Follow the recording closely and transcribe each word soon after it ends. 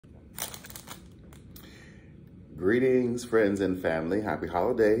Greetings, friends and family. Happy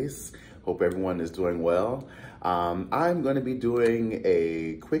holidays. Hope everyone is doing well. I'm going to be doing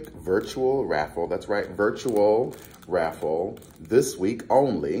a quick virtual raffle. That's right, virtual raffle this week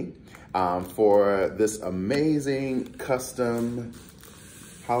only for this amazing custom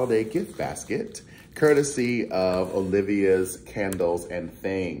holiday gift basket, courtesy of Olivia's Candles and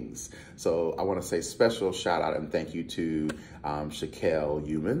Things. So I want to say special shout out and thank you to Shaquille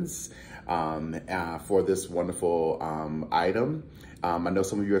Humans for this wonderful item. I know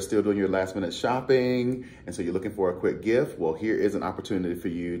some of you are still doing your last minute shopping, and so you're looking for a quick gift. Well, here is an opportunity for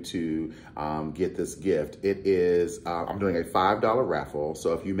you to get this gift. It is, I'm doing a $5 raffle.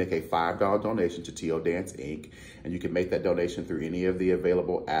 So if you make a $5 donation to TOdanceInc, and you can make that donation through any of the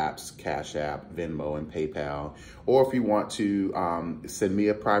available apps, Cash App, Venmo, and PayPal. Or if you want to send me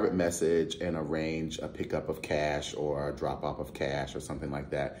a private message and arrange a pickup of cash or a drop off of cash or something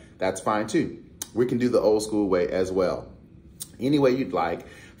like that, that's fine too. We can do the old school way as well. Any way you'd like,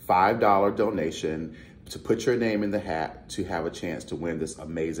 $5 donation to put your name in the hat to have a chance to win this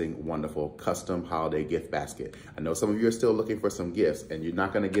amazing, wonderful custom holiday gift basket. I know some of you are still looking for some gifts, and you're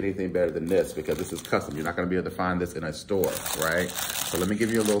not gonna get anything better than this because this is custom. You're not gonna be able to find this in a store, right? So let me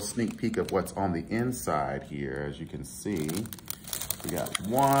give you a little sneak peek of what's on the inside here. As you can see, we got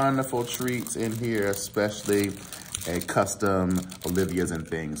wonderful treats in here, especially a custom Olivia's and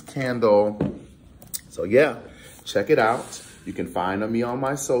Things candle. So yeah, check it out. You can find me on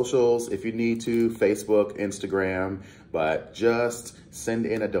my socials if you need to, Facebook, Instagram, but just send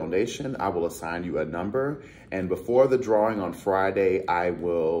in a donation. I will assign you a number. And before the drawing on Friday, I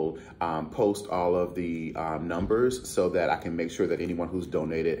will post all of the numbers so that I can make sure that anyone who's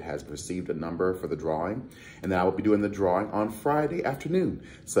donated has received a number for the drawing. And then I will be doing the drawing on Friday afternoon.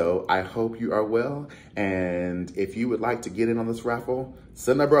 So I hope you are well. And if you would like to get in on this raffle,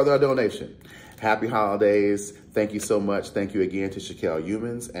 send my brother a donation. Happy holidays. Thank you so much. Thank you again to Shaquille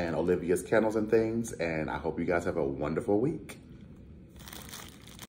Humans and Olivia's Candles and Things. And I hope you guys have a wonderful week.